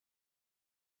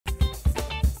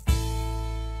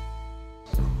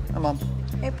Hi, Mom.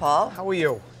 Hey, Paul. How are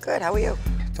you? Good, how are you?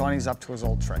 Tony's up to his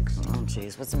old tricks. Oh,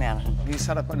 jeez, what's the matter? He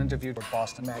set up an interview with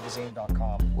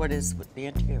BostonMagazine.com. What is the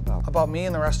interview about? About me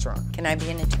and the restaurant. Can I be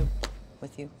in it too,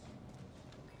 with you?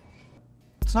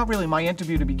 It's not really my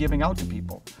interview to be giving out to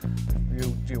people.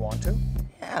 Do you want to?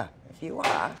 Yeah, if you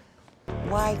are.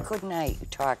 Why couldn't I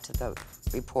talk to the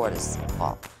reporters,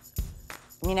 Paul?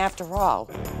 I mean, after all,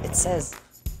 it says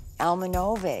Alma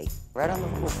right on the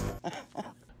roof.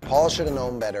 Paul should have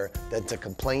known better than to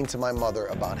complain to my mother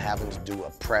about having to do a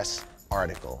press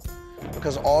article.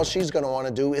 Because all she's gonna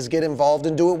wanna do is get involved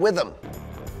and do it with him.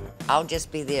 I'll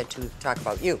just be there to talk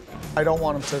about you. I don't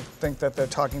want them to think that they're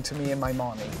talking to me and my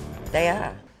mommy. They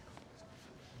are.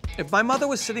 If my mother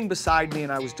was sitting beside me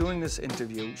and I was doing this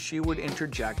interview, she would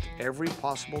interject every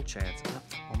possible chance.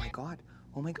 Oh my God,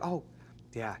 oh,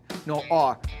 yeah.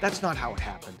 No, that's not how it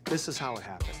happened. This is how it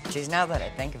happened. Geez, now that I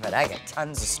think of it, I got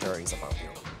tons of stories about you.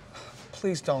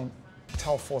 Please don't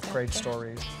tell fourth grade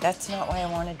stories. That's not why I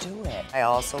want to do it. I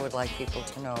also would like people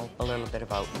to know a little bit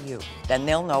about you. Then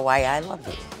they'll know why I love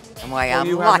you and why I'm lucky.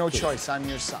 You have no choice. I'm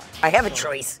your son. I have a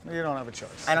choice. You don't have a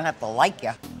choice. I don't have to like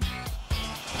you.